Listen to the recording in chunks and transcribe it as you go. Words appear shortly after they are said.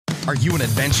Are you an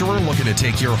adventurer looking to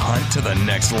take your hunt to the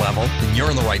next level? Then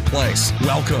you're in the right place.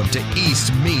 Welcome to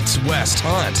East Meets West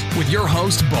Hunt with your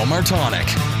host, Beau Martonik.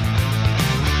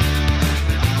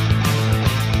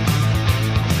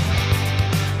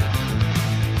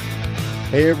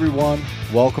 Hey everyone,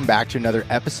 welcome back to another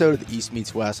episode of the East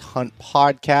Meets West Hunt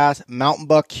Podcast, Mountain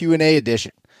Buck Q&A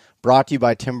edition, brought to you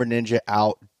by Timber Ninja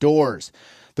Outdoors.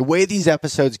 The way these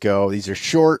episodes go, these are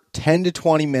short 10 to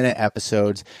 20 minute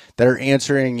episodes that are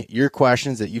answering your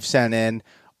questions that you've sent in,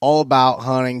 all about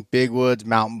hunting, big woods,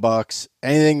 mountain bucks,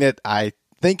 anything that I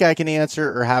think I can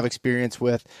answer or have experience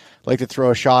with. I'd like to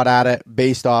throw a shot at it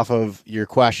based off of your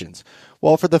questions.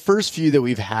 Well, for the first few that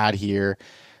we've had here,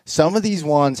 some of these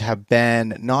ones have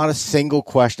been not a single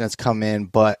question that's come in,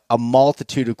 but a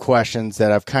multitude of questions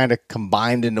that I've kind of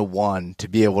combined into one to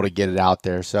be able to get it out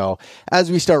there. So as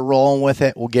we start rolling with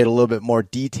it, we'll get a little bit more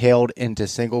detailed into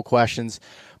single questions.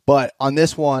 But on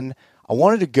this one, I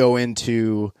wanted to go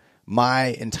into my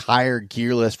entire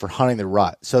gear list for hunting the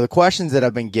rut. So the questions that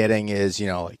I've been getting is,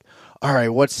 all right,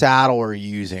 what saddle are you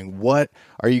using? What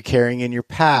are you carrying in your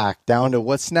pack? Down to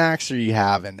what snacks are you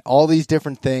having? All these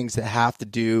different things that have to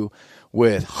do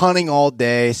with hunting all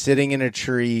day, sitting in a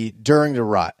tree during the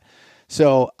rut.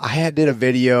 So I did a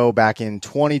video back in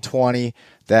 2020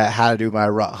 that had to do my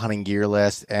rut hunting gear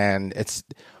list, and it's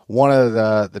one of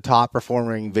the top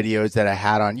performing videos that I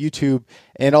had on YouTube,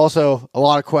 and also a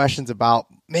lot of questions about,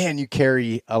 man, you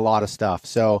carry a lot of stuff.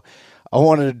 So I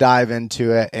wanted to dive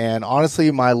into it, and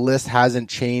honestly, my list hasn't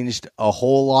changed a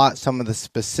whole lot. Some of the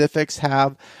specifics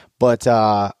have, but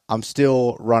I'm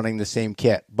still running the same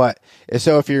kit. But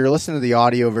so if you're listening to the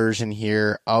audio version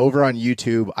here, over on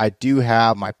YouTube, I do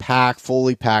have my pack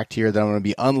fully packed here that I'm going to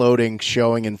be unloading,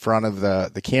 showing in front of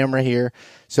the camera here.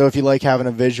 So if you like having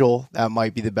a visual, that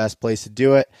might be the best place to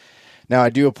do it. Now, I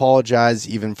do apologize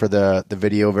even for the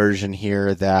video version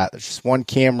here that there's just one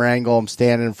camera angle. I'm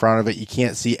standing in front of it. You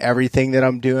can't see everything that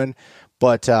I'm doing.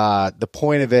 But the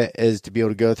point of it is to be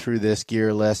able to go through this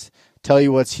gear list, tell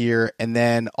you what's here, and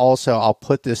then also I'll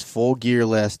put this full gear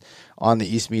list on the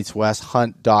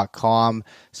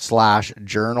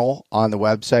eastmeetswesthunt.com/journal on the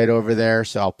website over there.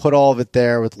 So I'll put all of it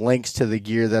there with links to the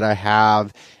gear that I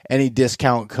have, any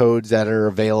discount codes that are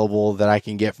available that I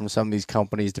can get from some of these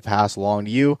companies to pass along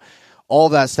to you. All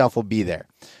that stuff will be there.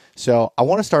 So I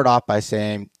want to start off by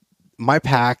saying my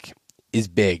pack is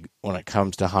big when it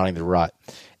comes to hunting the rut,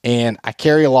 and I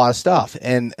carry a lot of stuff.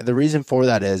 And the reason for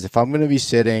that is if I'm going to be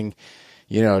sitting,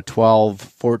 12,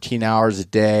 14 hours a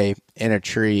day in a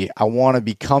tree, I want to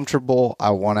be comfortable. I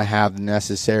want to have the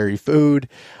necessary food.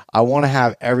 I want to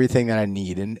have everything that I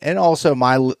need. And also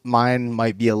mine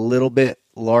might be a little bit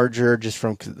larger just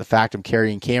from the fact I'm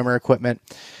carrying camera equipment.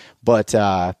 But,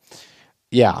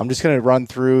 yeah, I'm just going to run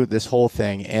through this whole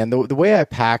thing. And the way I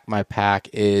pack my pack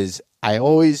is I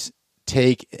always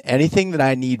take anything that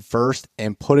I need first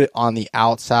and put it on the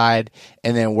outside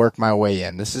and then work my way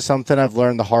in. This is something I've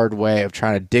learned the hard way of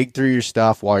trying to dig through your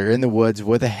stuff while you're in the woods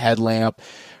with a headlamp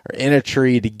or in a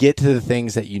tree to get to the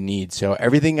things that you need. So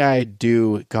everything I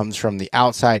do comes from the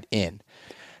outside in.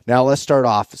 Now let's start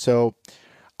off. So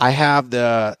I have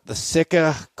the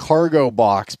Sitka cargo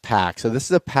box pack. So this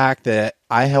is a pack that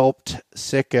I helped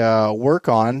Sitka work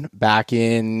on back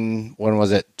in,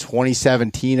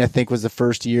 2017, I think was the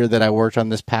first year that I worked on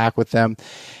this pack with them.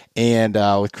 And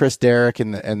with Chris Derrick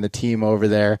and the team over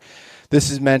there.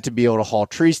 This is meant to be able to haul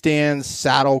tree stands,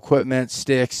 saddle equipment,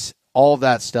 sticks, all of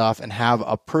that stuff, and have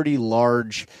a pretty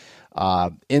large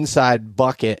inside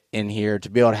bucket in here to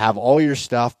be able to have all your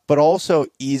stuff, but also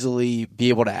easily be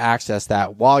able to access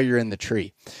that while you're in the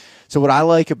tree. So what I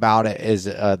like about it is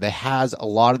it has a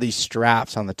lot of these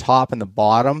straps on the top and the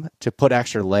bottom to put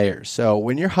extra layers. So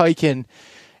when you're hiking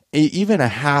even a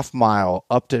half mile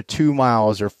up to 2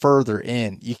 miles or further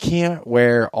in, you can't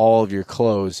wear all of your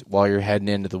clothes while you're heading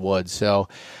into the woods. So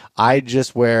I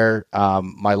just wear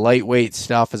my lightweight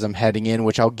stuff as I'm heading in,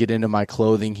 which I'll get into my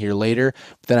clothing here later.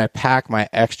 But then I pack my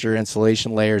extra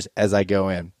insulation layers as I go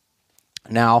in.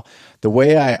 Now, the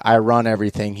way I run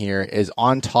everything here is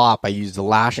on top, I use the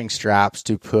lashing straps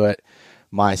to put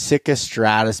my Sitka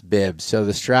Stratus bibs. So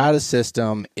the Stratus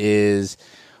system is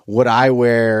what I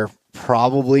wear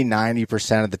probably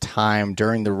 90% of the time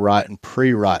during the rut and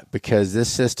pre-rut, because this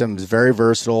system is very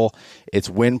versatile. It's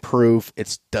windproof.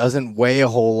 It doesn't weigh a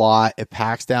whole lot. It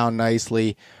packs down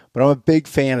nicely, but I'm a big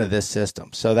fan of this system.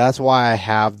 So that's why I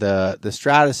have the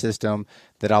Stratus system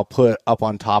that I'll put up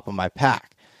on top of my pack.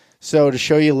 So to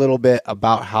show you a little bit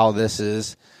about how this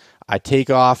is, I take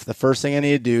off, the first thing I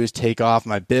need to do is take off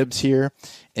my bibs here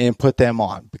and put them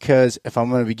on, because if I'm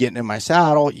going to be getting in my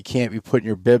saddle, you can't be putting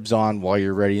your bibs on while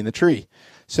you're ready in the tree.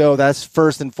 So that's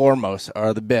first and foremost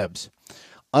are the bibs.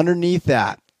 Underneath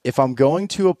that, if I'm going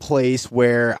to a place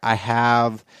where I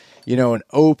have, an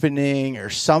opening or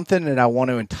something and I want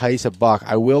to entice a buck,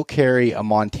 I will carry a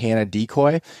Montana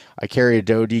decoy. I carry a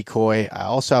doe decoy. I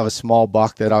also have a small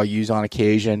buck that I'll use on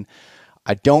occasion.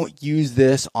 I don't use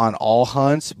this on all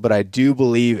hunts, but I do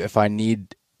believe if I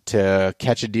need to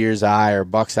catch a deer's eye or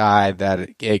buck's eye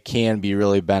that it can be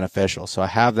really beneficial. So I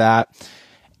have that.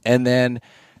 And then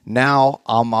now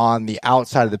I'm on the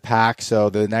outside of the pack. So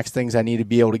the next things I need to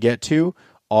be able to get to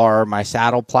are my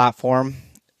saddle platform.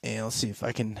 And let's see if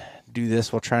I can do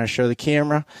this while trying to show the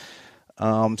camera.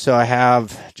 So I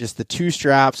have just the 2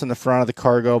 straps in the front of the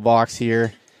cargo box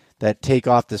here that take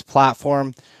off this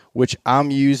platform, which I'm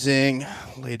using,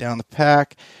 lay down the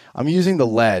pack. I'm using the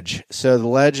Ledge. So the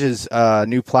Ledge is a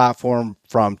new platform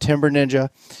from Timber Ninja.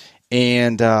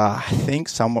 And I think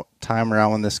sometime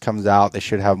around when this comes out, they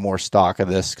should have more stock of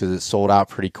this because it sold out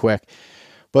pretty quick.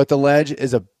 But the Ledge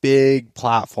is a big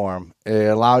platform. It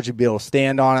allows you to be able to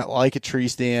stand on it like a tree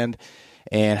stand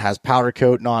and has powder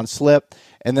coat non-slip.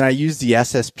 And then I use the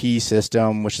SSP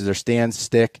system, which is their stand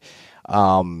stick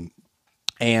and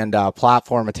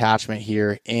platform attachment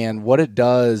here. And what it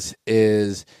does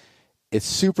is it's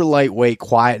super lightweight,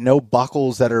 quiet, no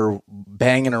buckles that are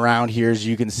banging around here, as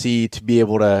you can see, to be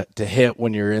able to hit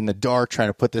when you're in the dark trying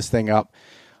to put this thing up.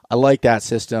 I like that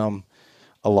system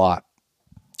a lot.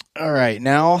 All right,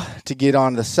 now to get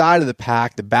on the side of the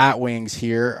pack, the bat wings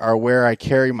here are where I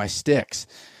carry my sticks.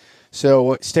 So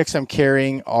what sticks I'm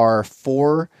carrying are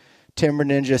 4 Timber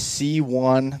Ninja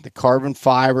C1, the carbon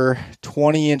fiber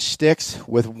 20-inch sticks,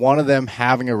 with one of them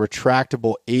having a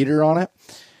retractable aider on it.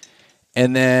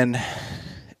 And then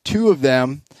 2 of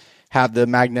them have the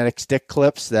magnetic stick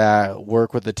clips that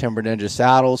work with the Timber Ninja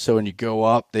saddle. So when you go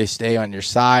up, they stay on your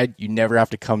side. You never have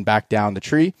to come back down the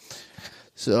tree.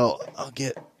 So I'll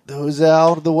get those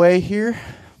out of the way here.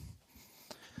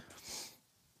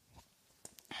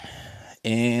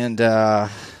 And,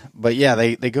 but yeah,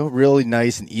 they go really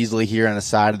nice and easily here on the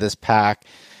side of this pack.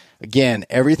 Again,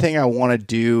 everything I want to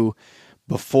do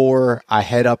before I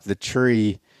head up the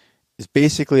tree is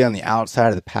basically on the outside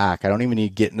of the pack. I don't even need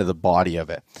to get into the body of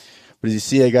it. But as you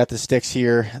see, I got the sticks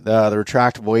here, the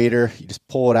retractable aider. You just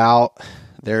pull it out.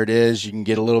 There it is. You can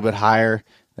get a little bit higher,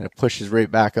 and it pushes right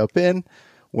back up in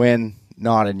when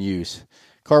not in use.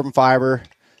 Carbon fiber,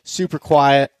 super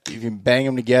quiet. You can bang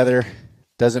them together.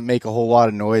 Doesn't make a whole lot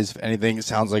of noise. If anything, it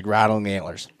sounds like rattling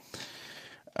antlers.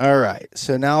 All right,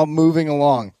 so now moving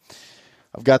along.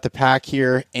 I've got the pack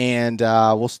here, and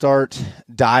we'll start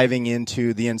diving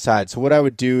into the inside. So what I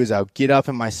would do is I'll get up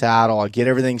in my saddle, I'll get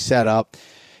everything set up,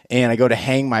 and I go to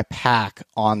hang my pack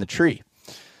on the tree.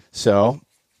 So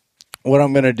what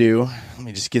I'm going to do, let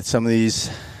me just get some of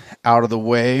these out of the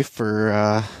way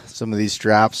for some of these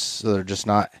straps so they're just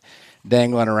not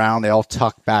dangling around. They all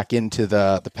tuck back into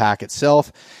the pack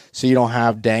itself, so you don't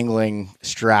have dangling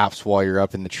straps while you're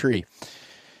up in the tree.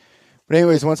 But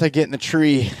anyways, once I get in the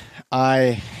tree, I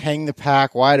hang the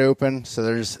pack wide open.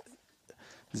 So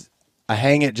I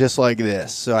hang it just like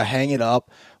this. So I hang it up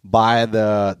by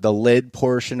the lid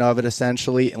portion of it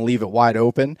essentially and leave it wide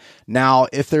open. Now,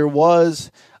 if there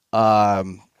was,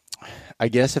 it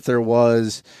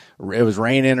was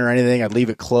raining or anything, I'd leave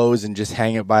it closed and just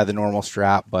hang it by the normal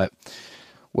strap. But,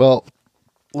 well,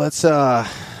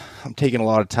 I'm taking a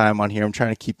lot of time on here. I'm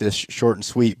trying to keep this short and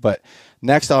sweet. But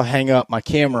next I'll hang up my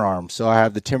camera arm. So I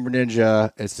have the Timber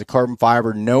Ninja. It's the carbon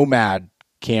fiber Nomad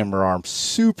camera arm.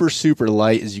 Super, super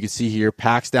light, as you can see here.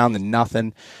 Packs down to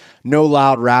nothing. No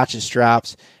loud ratchet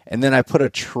straps. And then I put a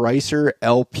Tricer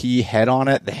LP head on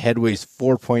it. The head weighs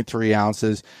 4.3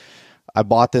 ounces. I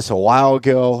bought this a while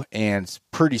ago, and it's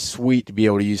pretty sweet to be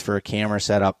able to use for a camera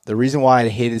setup. The reason why I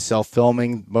hated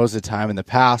self-filming most of the time in the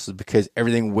past was because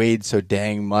everything weighed so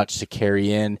dang much to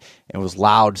carry in and was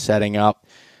loud setting up.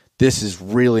 This is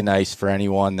really nice for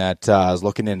anyone that is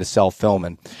looking into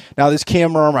self-filming. Now, this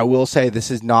camera arm, I will say,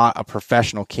 this is not a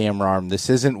professional camera arm. This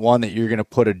isn't one that you're going to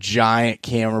put a giant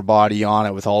camera body on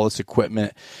it with all this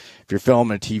equipment if you're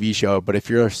filming a TV show. But if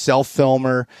you're a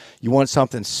self-filmer, you want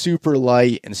something super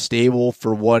light and stable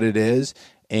for what it is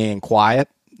and quiet,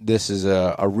 this is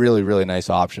a really, really nice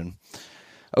option.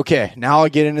 Okay, now I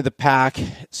get into the pack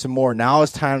some more. Now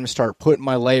it's time to start putting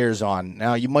my layers on.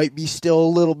 Now, you might be still a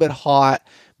little bit hot.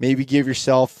 Maybe give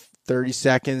yourself 30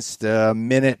 seconds to a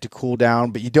minute to cool down,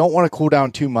 but you don't want to cool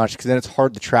down too much because then it's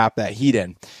hard to trap that heat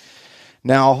in.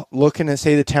 Now, looking to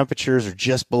say the temperatures are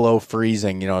just below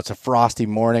freezing. You know, it's a frosty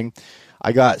morning.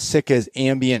 I got Sika's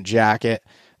ambient jacket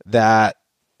that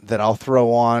that I'll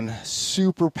throw on.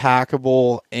 Super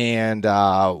packable and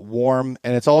warm,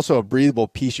 and it's also a breathable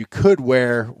piece you could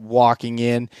wear walking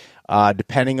in,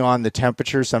 depending on the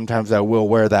temperature. Sometimes I will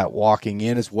wear that walking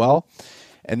in as well.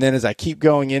 And then as I keep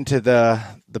going into the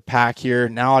pack here,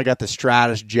 now I got the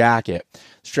Stratus jacket.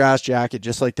 Stratus jacket,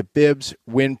 just like the bibs,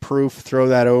 windproof, throw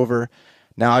that over.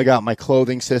 Now I got my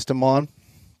clothing system on.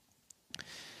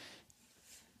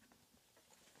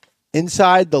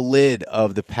 Inside the lid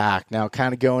of the pack, now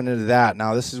kind of going into that.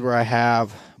 Now this is where I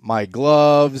have my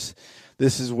gloves.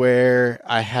 This is where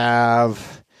I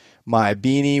have my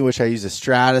beanie, which I use a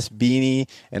Stratus beanie,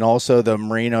 and also the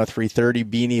Merino 330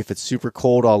 beanie. If it's super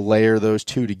cold, I'll layer those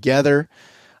two together.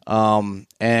 And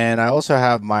I also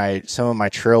have some of my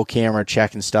trail camera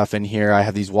checking stuff in here. I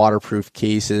have these waterproof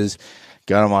cases.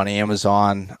 Got them on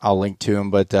Amazon. I'll link to them,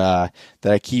 but that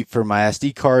I keep for my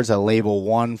SD cards. I label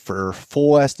one for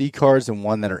full SD cards and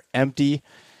one that are empty.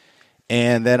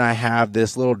 And then I have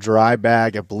this little dry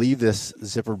bag. I believe this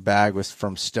zipper bag was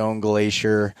from Stone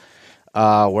Glacier,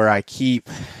 where I keep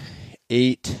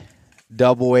 8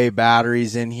 AA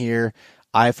batteries in here,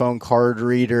 iPhone card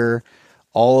reader,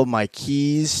 all of my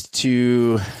keys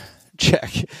to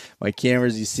check my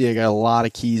cameras. You see I got a lot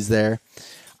of keys there.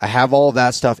 I have all of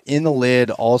that stuff in the lid,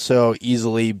 also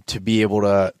easily to be able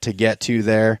to get to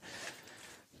there.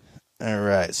 All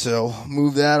right, so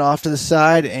move that off to the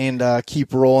side and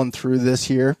keep rolling through this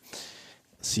here.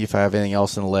 See if I have anything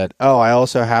else in the lid. Oh, I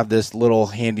also have this little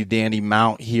handy dandy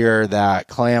mount here that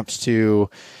clamps to,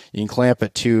 you can clamp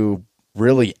it to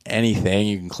really anything.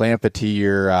 You can clamp it to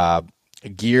your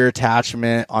gear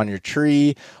attachment on your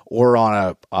tree or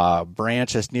on a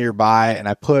branch that's nearby. And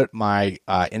I put my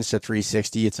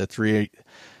Insta360, it's a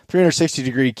 360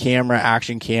 degree camera,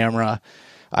 action camera.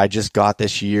 I just got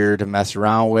this year to mess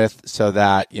around with, so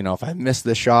that, you know, if I miss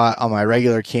the shot on my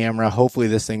regular camera, hopefully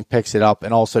this thing picks it up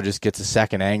and also just gets a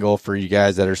second angle for you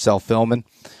guys that are self-filming.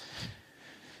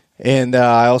 And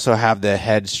I also have the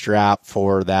head strap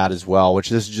for that as well, which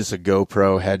this is just a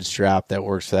GoPro head strap that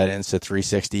works for that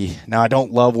Insta360. Now, I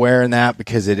don't love wearing that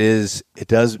because that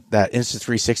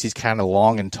Insta360 is kind of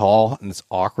long and tall and it's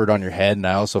awkward on your head. And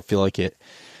I also feel like it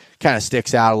kind of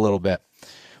sticks out a little bit.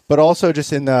 But also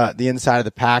just in the inside of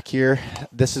the pack here,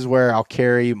 this is where I'll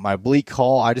carry my bleak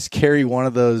call. I just carry one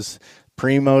of those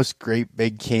Primos great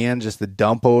big cans, just the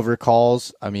dump over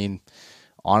calls. I mean,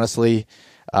 honestly,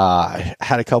 I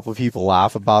had a couple of people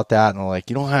laugh about that and they're like,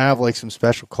 you don't have like some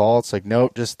special call? It's like,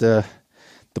 nope, just the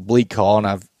bleak call, and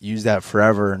I've used that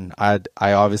forever, and I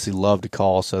obviously love to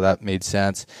call, so that made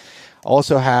sense.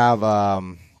 Also have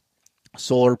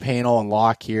solar panel and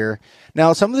lock here.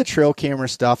 Now, some of the trail camera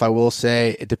stuff, I will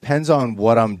say, it depends on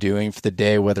what I'm doing for the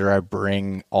day, whether I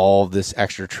bring all this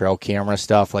extra trail camera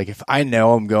stuff. Like if I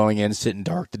know I'm going in, sitting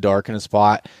dark to dark in a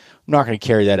spot, I'm not going to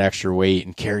carry that extra weight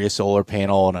and carry a solar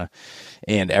panel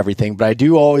and everything. But I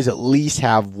do always at least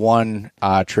have one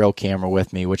trail camera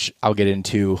with me, which I'll get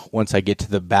into once I get to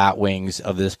the bat wings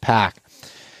of this pack.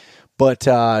 But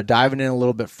diving in a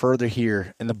little bit further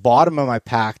here, in the bottom of my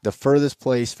pack, the furthest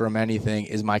place from anything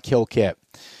is my kill kit.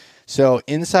 So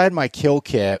inside my kill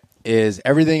kit is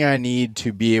everything I need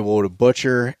to be able to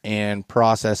butcher and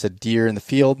process a deer in the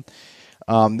field.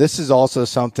 This is also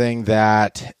something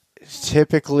that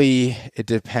typically it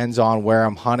depends on where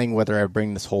I'm hunting, whether I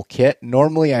bring this whole kit.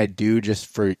 Normally I do, just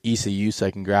for ease of use, I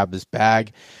can grab this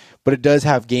bag. But it does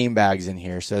have game bags in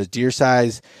here. So it's deer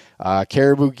size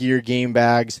caribou gear game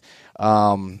bags,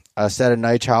 a set of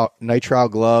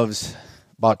nitrile gloves,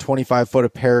 about 25 foot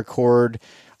of paracord.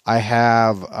 I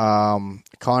have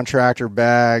contractor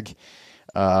bag,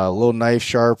 a little knife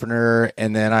sharpener,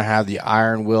 and then I have the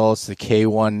Iron Will. It's the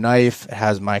K1 knife. It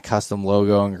has my custom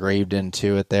logo engraved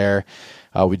into it there.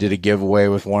 We did a giveaway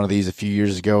with one of these a few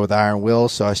years ago with Iron Will,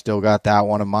 so I still got that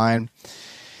one of mine.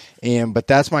 But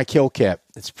that's my kill kit.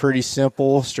 It's pretty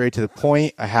simple, straight to the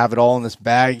point. I have it all in this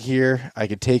bag here. I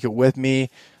could take it with me.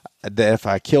 If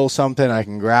I kill something, I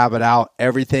can grab it out.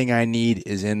 Everything I need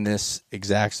is in this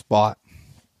exact spot.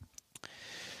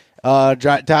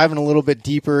 Diving a little bit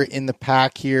deeper in the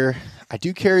pack here, I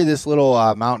do carry this little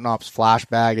Mountain Ops flash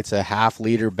bag. It's a 1/2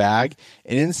 liter bag,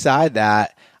 and inside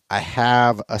that I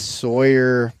have a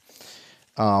Sawyer.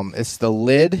 It's the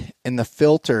lid and the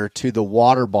filter to the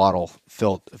water bottle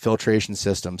filtration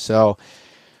system. So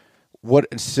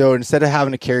instead of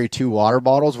having to carry 2 water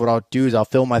bottles, what I'll do is I'll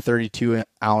fill my 32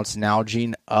 ounce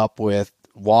Nalgene up with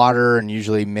water and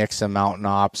usually mix some Mountain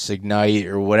Ops Ignite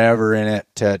or whatever in it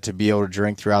to be able to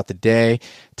drink throughout the day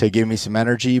to give me some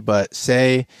energy. But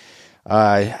say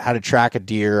I had to track a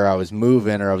deer, I was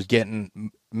moving, or I was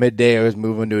getting midday, I was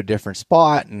moving to a different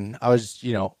spot, and I was,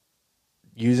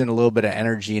 using a little bit of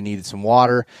energy and needed some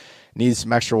water, needed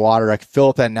some extra water, I could fill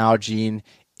up that Nalgene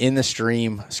in the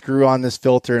stream, screw on this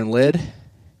filter and lid,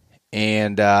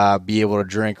 and be able to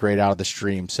drink right out of the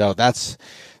stream. So that's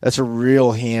a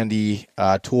real handy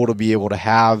tool to be able to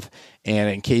have.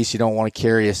 And in case you don't want to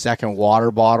carry a second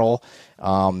water bottle,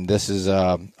 this is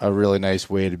a really nice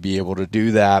way to be able to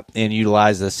do that and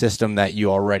utilize the system that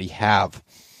you already have.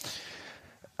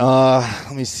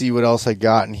 Let me see what else I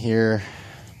got in here.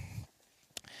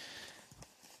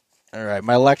 All right,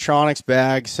 my electronics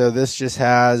bag. So this just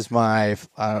has my,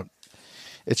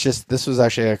 this was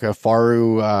actually like a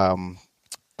Faru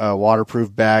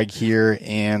waterproof bag here,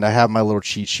 and I have my little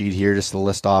cheat sheet here just to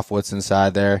list off what's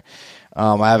inside there.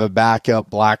 I have a backup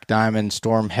Black Diamond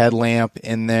Storm headlamp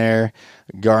in there,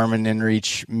 Garmin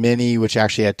InReach Mini, which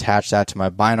actually attached that to my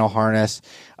bino harness,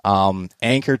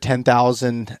 Anchor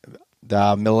 10,000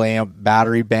 milliamp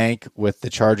battery bank with the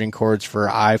charging cords for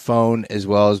iPhone as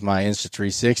well as my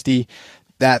Insta360.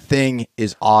 That thing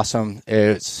is awesome.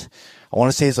 I want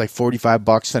to say it's like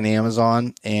 $45 on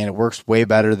Amazon, and it works way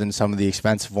better than some of the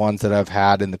expensive ones that I've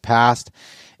had in the past.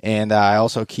 And I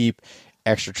also keep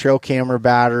extra trail camera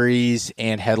batteries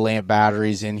and headlamp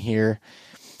batteries in here.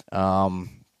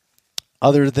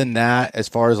 Other than that, as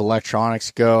far as electronics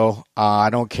go,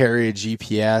 I don't carry a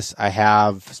GPS. I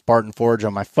have Spartan Forge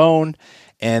on my phone,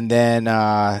 and then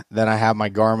I have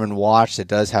my Garmin watch that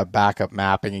does have backup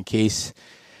mapping in case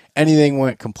anything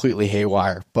went completely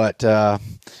haywire. But to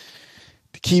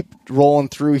keep rolling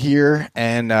through here,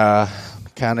 and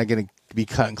kind of going to be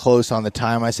cutting close on the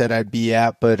time I said I'd be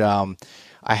at, but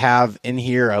I have in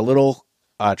here a little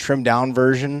trimmed down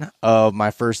version of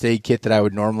my first aid kit that I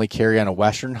would normally carry on a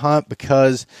Western hunt,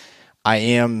 because I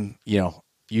am,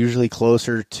 usually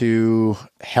closer to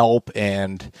help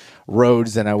and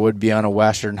roads than I would be on a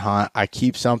Western hunt. I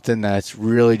keep something that's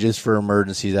really just for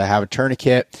emergencies. I have a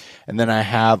tourniquet, and then I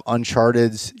have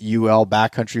Uncharted's UL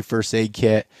Backcountry First Aid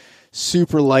Kit.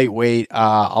 Super lightweight.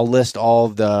 I'll list all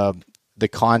of the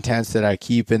contents that I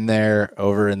keep in there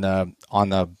over on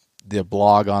the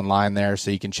blog online there,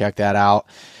 so you can check that out.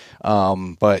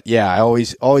 But yeah, I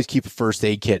always keep a first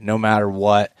aid kit no matter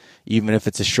what, even if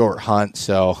it's a short hunt.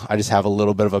 So I just have a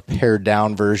little bit of a pared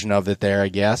down version of it there, I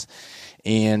guess.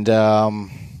 And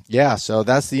yeah, so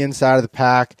that's the inside of the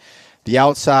pack. The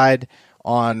outside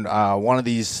on one of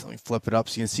these, let me flip it up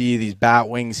so you can see these bat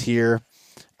wings here.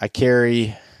 I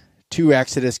carry 2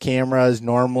 Exodus cameras,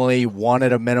 normally 1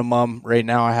 at a minimum. Right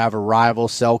now I have a Rival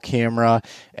cell camera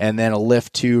and then a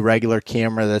Lift 2 regular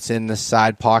camera that's in the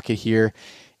side pocket here.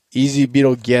 Easy to be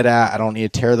able to get at. I don't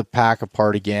need to tear the pack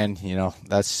apart again.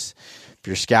 That's if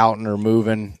you're scouting or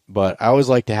moving. But I always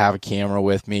like to have a camera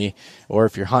with me, or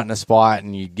if you're hunting a spot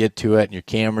and you get to it and your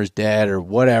camera's dead or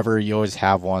whatever, you always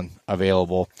have one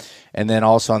available. And then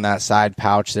also on that side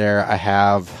pouch there, I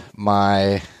have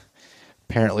my...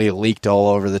 Apparently it leaked all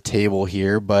over the table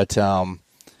here, but I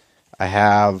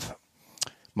have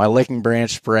my licking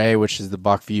branch spray, which is the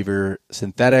Buck Fever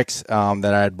Synthetics that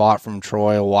I had bought from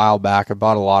Troy a while back. I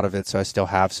bought a lot of it, so I still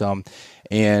have some.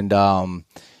 And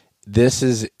this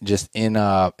is just in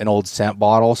an old scent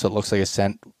bottle, so it looks like a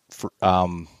scent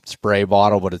spray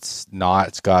bottle, but it's not.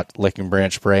 It's got licking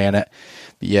branch spray in it.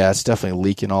 But yeah, it's definitely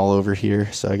leaking all over here,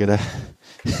 so I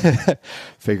gotta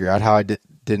figure out how I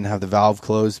didn't have the valve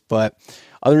closed. But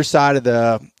other side of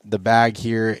the bag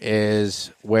here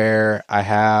is where I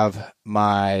have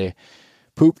my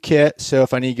poop kit. So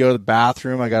if I need to go to the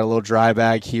bathroom, I got a little dry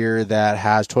bag here that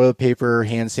has toilet paper,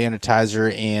 hand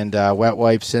sanitizer, and wet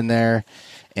wipes in there.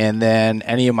 And then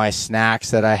any of my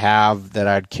snacks that I have that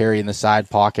I'd carry in the side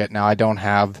pocket. Now I don't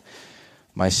have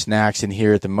my snacks in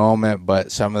here at the moment,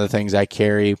 but some of the things I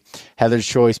carry, Heather's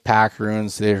Choice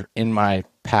Packaroons, they're in my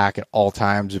pack at all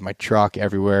times, in my truck,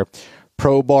 everywhere.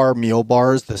 Pro Bar meal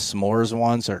bars, the s'mores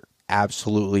ones, are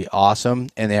absolutely awesome,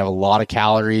 and they have a lot of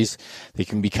calories. They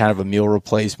can be kind of a meal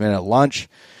replacement at lunch.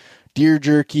 Deer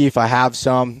jerky, if I have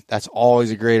some, that's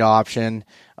always a great option.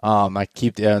 I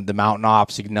keep the Mountain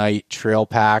Ops Ignite trail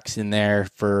packs in there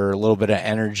for a little bit of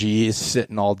energy.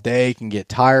 Sitting all day can get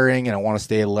tiring, and I want to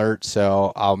stay alert,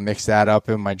 so I'll mix that up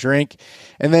in my drink.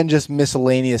 And then just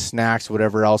miscellaneous snacks,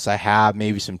 whatever else I have,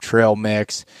 maybe some trail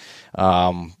mix,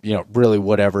 really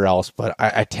whatever else. But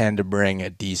I tend to bring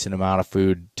a decent amount of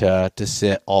food to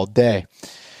sit all day.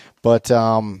 But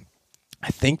I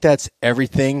think that's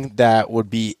everything that would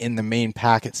be in the main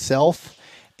pack itself.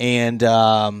 And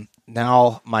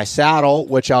now my saddle,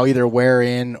 which I'll either wear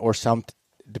in or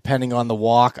depending on the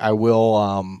walk, I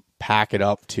will pack it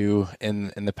up too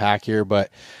in the pack here. But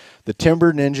the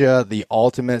Timber Ninja, the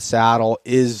Ultimate saddle,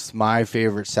 is my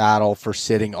favorite saddle for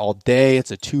sitting all day.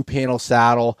 It's a 2-panel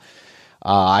saddle.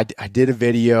 I did a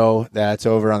video that's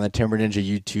over on the Timber Ninja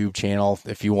YouTube channel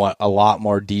if you want a lot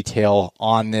more detail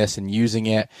on this and using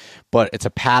it. But it's a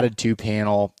padded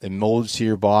 2-panel. It molds to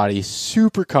your body.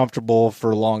 Super comfortable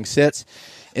for long sits.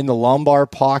 In the lumbar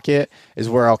pocket is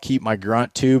where I'll keep my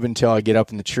grunt tube until I get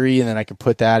up in the tree, and then I can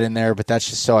put that in there. But that's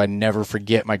just so I never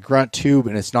forget my grunt tube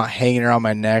and it's not hanging around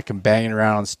my neck and banging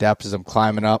around on steps as I'm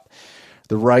climbing up.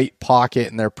 The right pocket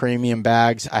in their premium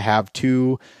bags, I have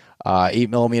 2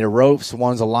 8mm ropes.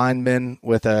 One's a lineman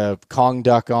with a Kong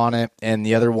duck on it, and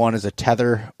the other one is a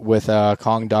tether with a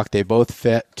Kong duck. They both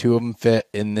fit. 2 of them fit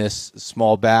in this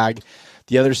small bag.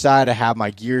 The other side, I have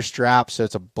my gear strap, so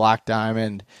it's a Black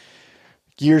Diamond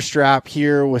gear strap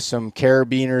here with some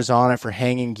carabiners on it for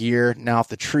hanging gear. Now, if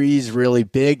the tree's really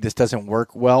big, this doesn't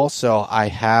work well, so I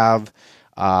have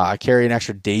I carry an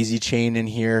extra daisy chain in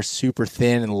here, super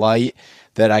thin and light,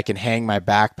 that I can hang my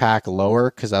backpack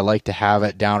lower because I like to have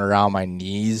it down around my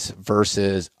knees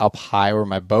versus up high where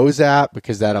my bow's at,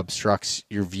 because that obstructs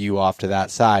your view off to that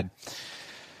side.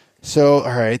 So,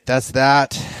 all right, that's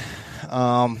that.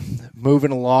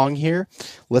 Moving along here,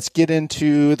 let's get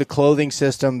into the clothing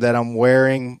system that I'm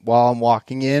wearing while I'm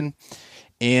walking in.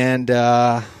 And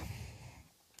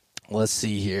let's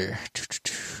see here.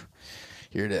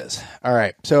 Here it is. All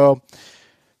right, so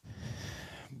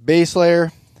base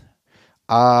layer.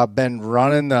 I've been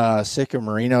running the Sitka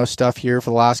Merino stuff here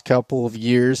for the last couple of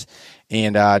years,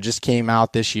 and just came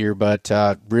out this year, but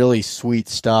really sweet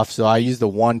stuff. So I use the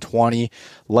 120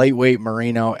 lightweight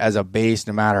Merino as a base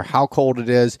no matter how cold it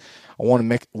is. I want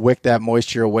to wick that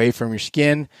moisture away from your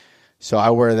skin, so I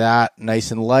wear that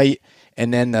nice and light.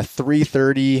 And then the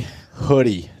 330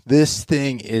 hoodie. This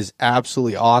thing is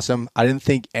absolutely awesome. I didn't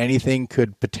think anything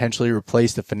could potentially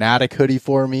replace the Fanatic hoodie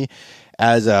for me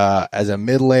as a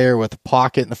mid layer with a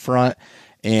pocket in the front.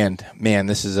 And man,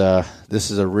 this is a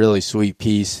really sweet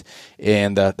piece.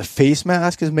 And the face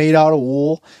mask is made out of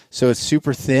wool, so it's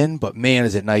super thin, but man,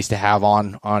 is it nice to have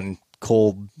on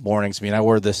cold mornings. I mean, I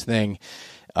wore this thing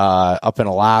up in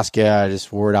Alaska. I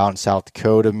just wore it out in South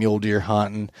Dakota mule deer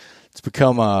hunting. It's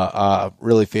become a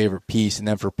really favorite piece. And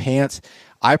then for pants,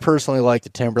 I personally like the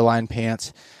Timberline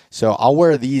pants, so I'll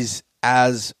wear these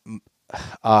as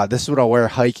this is what I'll wear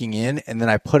hiking in, and then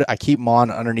I keep them on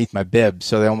underneath my bib,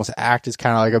 so they almost act as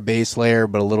kind of like a base layer,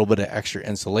 but a little bit of extra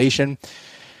insulation.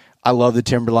 I love the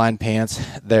Timberline pants.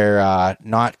 They're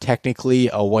not technically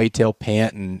a whitetail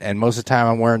pant, and most of the time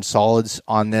I'm wearing solids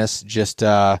on this just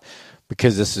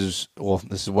because this is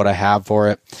what I have for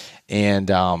it.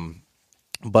 And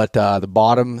but the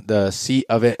bottom, the seat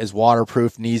of it is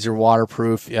waterproof. Knees are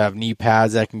waterproof. You have knee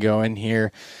pads that can go in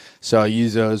here. So I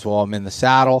use those while I'm in the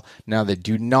saddle. Now, they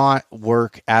do not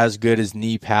work as good as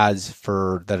knee pads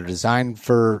that are designed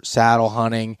for saddle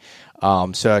hunting.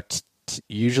 So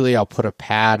usually I'll put a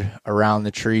pad around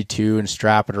the tree too and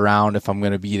strap it around if I'm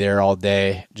going to be there all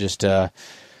day, just to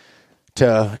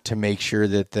make sure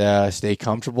that I stay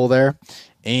comfortable there.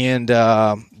 And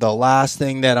the last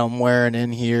thing that I'm wearing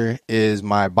in here is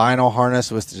my bino harness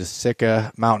with the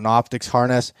Sitka Mountain Optics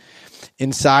harness.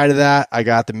 Inside of that, I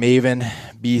got the Maven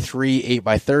B3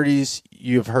 8x30s.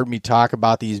 You've heard me talk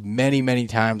about these many, many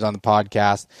times on the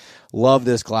podcast. Love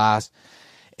this glass.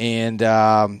 And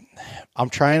I'm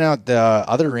trying out the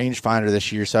other rangefinder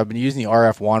this year. So I've been using the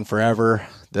RF1 forever.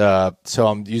 So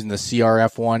I'm using the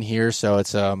CRF1 here. So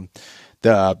it's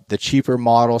the cheaper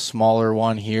model, smaller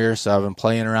one here. So I've been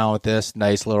playing around with this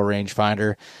nice little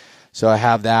rangefinder. So I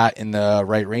have that in the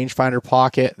right rangefinder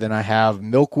pocket. Then I have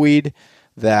milkweed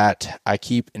that I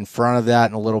keep in front of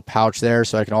that in a little pouch there,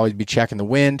 so I can always be checking the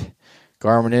wind.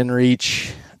 Garmin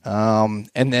InReach,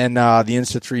 and then the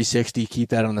Insta360, keep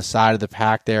that on the side of the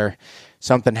pack there.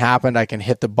 Something happened, I can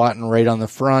hit the button right on the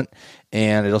front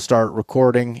and it'll start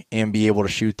recording and be able to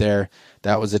shoot there.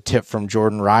 That was a tip from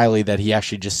Jordan Riley that he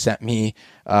actually just sent me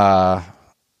the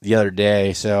other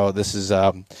day. So this is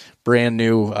a brand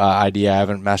new idea. I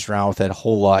haven't messed around with it a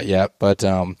whole lot yet, but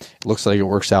it looks like it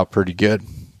works out pretty good.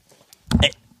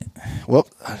 Whoop,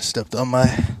 I stepped on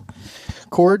my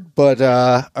cord. But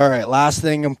all right, last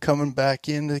thing, I'm coming back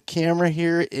into the camera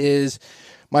here, is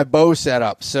my bow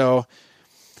setup. So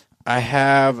I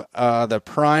have the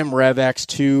Prime Rev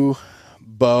X2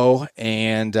 bow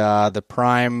and the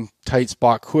Prime Tight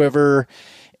Spot quiver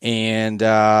and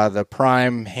the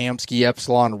Prime Hamsky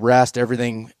Epsilon rest.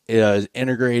 Everything is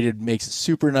integrated, makes it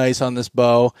super nice on this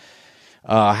bow.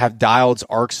 I have Diodes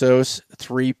Arxos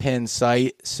 3-pin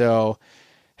sight, so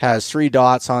has 3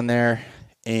 dots on there,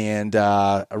 and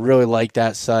I really like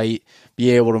that sight.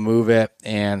 Be able to move it,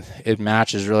 and it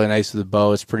matches really nice with the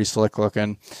bow. It's pretty slick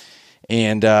looking.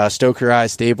 and Stoker Eye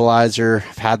stabilizer.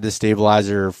 I've had this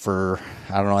stabilizer for,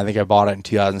 I don't know, I think I bought it in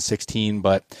 2016,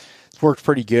 but it's worked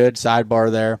pretty good.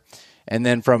 Sidebar there. And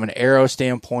then from an arrow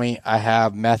standpoint, I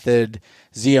have Method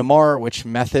ZMR, which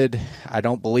Method I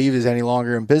don't believe is any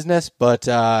longer in business, but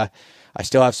I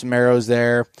still have some arrows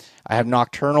there. I have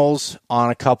Nocturnals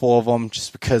on a couple of them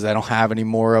just because I don't have any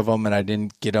more of them and I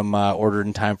didn't get them ordered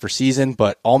in time for season,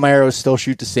 but all my arrows still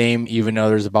shoot the same, even though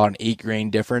there's about an 8 grain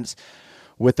difference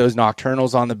with those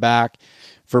Nocturnals on the back.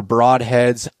 For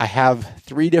broadheads, I have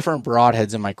 3 different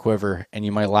broadheads in my quiver, and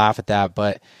you might laugh at that,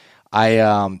 but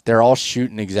they're all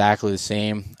shooting exactly the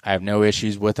same. I have no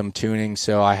issues with them tuning.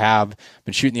 So I have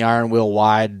been shooting the Iron Wheel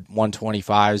wide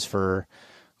 125s for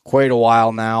quite a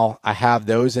while now. I have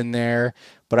those in there,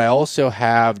 but I also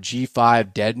have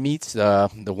G5 dead meats, the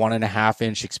 1.5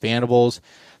 inch expandables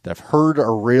that I've heard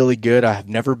are really good. I have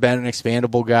never been an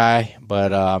expandable guy,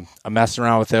 but I'm messing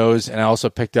around with those. And I also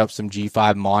picked up some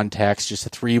G5 Montex, just a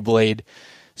 3-blade,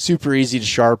 super easy to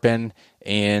sharpen.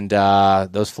 And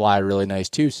those fly really nice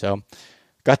too. So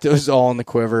got those all in the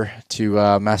quiver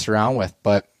to mess around with.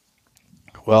 But,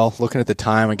 well, looking at the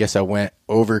time, I guess I went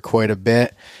over quite a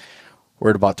bit. We're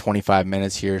at about 25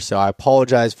 minutes here, so I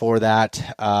apologize for that.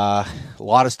 A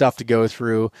lot of stuff to go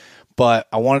through, but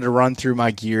I wanted to run through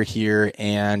my gear here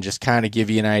and just kind of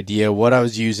give you an idea what I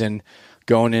was using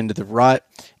going into the rut.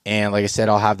 And like I said,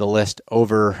 I'll have the list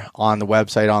over on the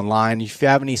website online. If you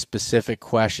have any specific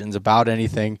questions about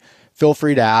anything, feel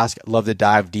free to ask. I'd love to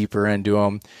dive deeper into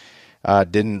them.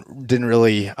 Didn't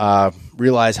really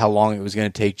realize how long it was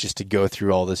going to take just to go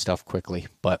through all this stuff quickly.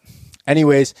 But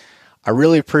anyways, I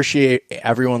really appreciate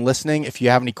everyone listening. If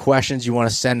you have any questions, you want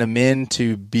to send them in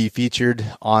to be featured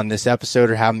on this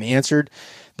episode or have them answered,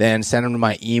 then send them to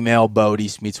my email,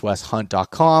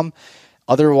 bo@eastmeetswesthunt.com.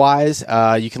 Otherwise,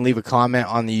 you can leave a comment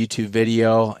on the YouTube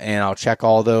video, and I'll check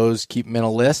all those, keep them in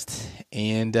a list,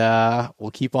 and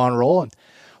we'll keep on rolling.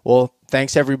 Well,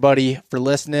 thanks everybody for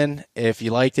listening. If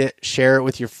you liked it, share it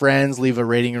with your friends, leave a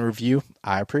rating and review.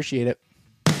 I appreciate it.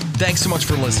 Thanks so much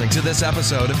for listening to this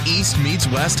episode of East Meets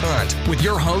West Hunt with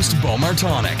your host, Beau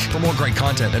Martonik. For more great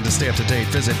content and to stay up to date,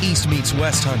 visit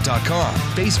eastmeetswesthunt.com,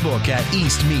 Facebook at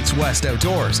East Meets West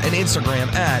Outdoors, and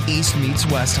Instagram at East Meets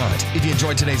West Hunt. If you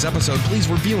enjoyed today's episode, please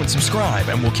review and subscribe,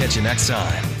 and we'll catch you next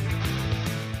time.